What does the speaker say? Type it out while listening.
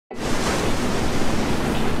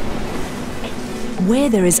Where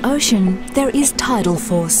there is ocean, there is tidal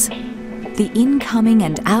force. The incoming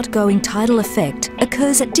and outgoing tidal effect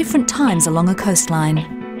occurs at different times along a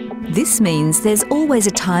coastline. This means there's always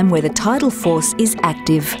a time where the tidal force is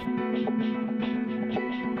active.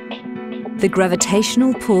 The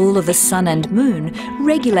gravitational pull of the sun and moon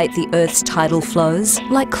regulate the Earth's tidal flows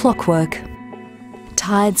like clockwork.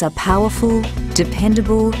 Tides are powerful,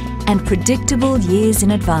 dependable, and predictable years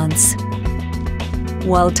in advance.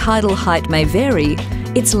 While tidal height may vary,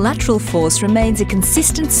 its lateral force remains a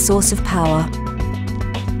consistent source of power.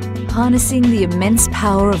 Harnessing the immense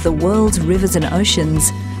power of the world's rivers and oceans,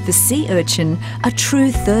 the SeaUrchin, a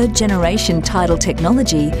true third-generation tidal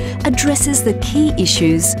technology, addresses the key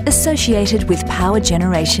issues associated with power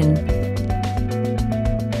generation.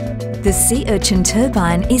 The SeaUrchin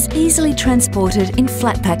turbine is easily transported in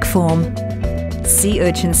flat-pack form.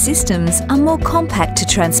 SeaUrchin systems are more compact to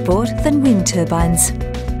transport than wind turbines.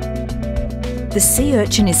 The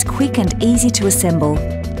SeaUrchin is quick and easy to assemble.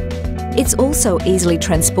 It's also easily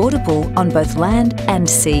transportable on both land and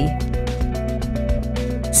sea.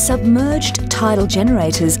 Submerged tidal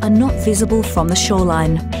generators are not visible from the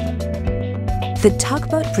shoreline. The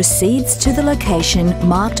tugboat proceeds to the location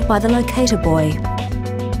marked by the locator buoy.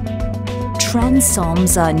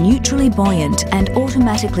 Transoms are neutrally buoyant and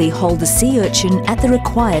automatically hold the SeaUrchin at the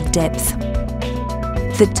required depth.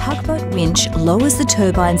 The tugboat winch lowers the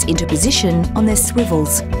turbines into position on their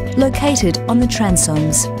swivels, located on the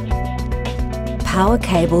transoms. Power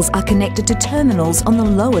cables are connected to terminals on the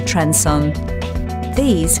lower transom.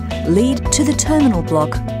 These lead to the terminal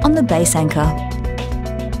block on the base anchor.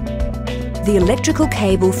 The electrical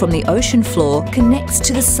cable from the ocean floor connects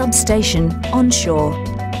to the substation onshore.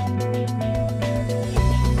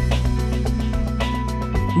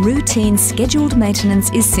 Routine scheduled maintenance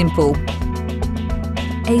is simple.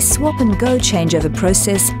 A swap-and-go changeover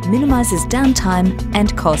process minimises downtime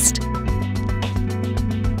and cost.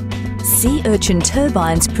 SeaUrchin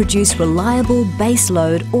turbines produce reliable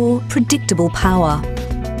baseload or predictable power,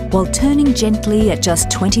 while turning gently at just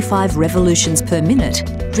 25 revolutions per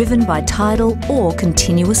minute, driven by tidal or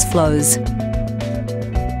continuous flows.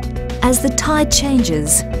 As the tide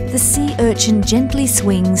changes, the SeaUrchin gently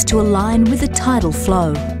swings to align with the tidal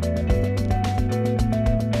flow.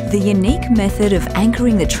 The unique method of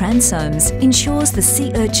anchoring the transoms ensures the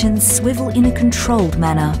SeaUrchins swivel in a controlled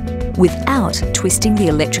manner, without twisting the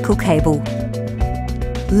electrical cable.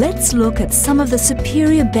 Let's look at some of the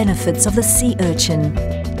superior benefits of the SeaUrchin.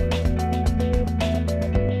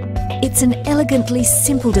 It's an elegantly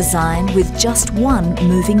simple design with just one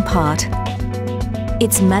moving part.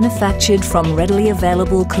 It's manufactured from readily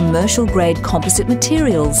available commercial-grade composite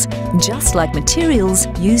materials, just like materials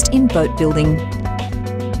used in boat building.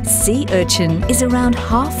 SeaUrchin is around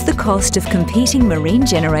half the cost of competing marine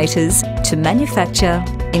generators to manufacture,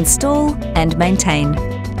 install and maintain.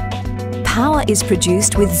 Power is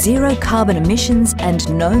produced with zero carbon emissions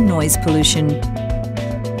and no noise pollution.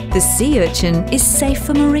 The SeaUrchin is safe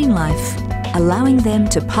for marine life, allowing them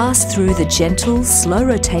to pass through the gentle,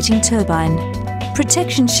 slow-rotating turbine.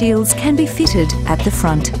 Protection shields can be fitted at the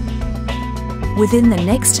front. Within the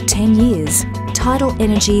next 10 years, tidal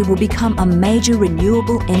energy will become a major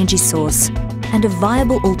renewable energy source and a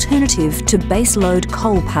viable alternative to baseload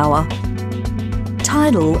coal power.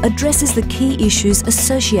 Tidal addresses the key issues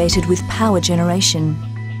associated with power generation.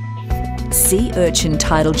 SeaUrchin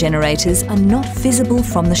tidal generators are not visible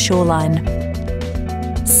from the shoreline.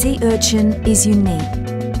 SeaUrchin is unique.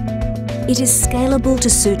 It is scalable to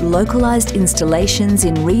suit localised installations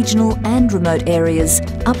in regional and remote areas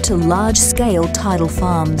up to large-scale tidal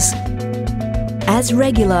farms. As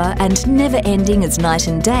regular and never-ending as night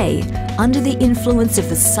and day, under the influence of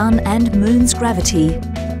the sun and moon's gravity,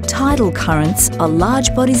 tidal currents are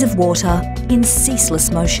large bodies of water in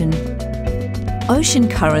ceaseless motion. Ocean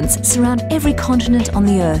currents surround every continent on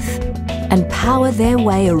the Earth and power their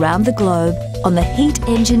way around the globe on the heat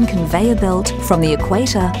engine conveyor belt from the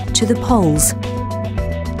equator to the poles.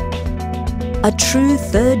 A true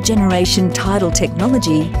third-generation tidal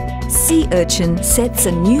technology, SeaUrchin sets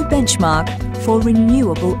a new benchmark for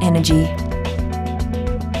renewable energy.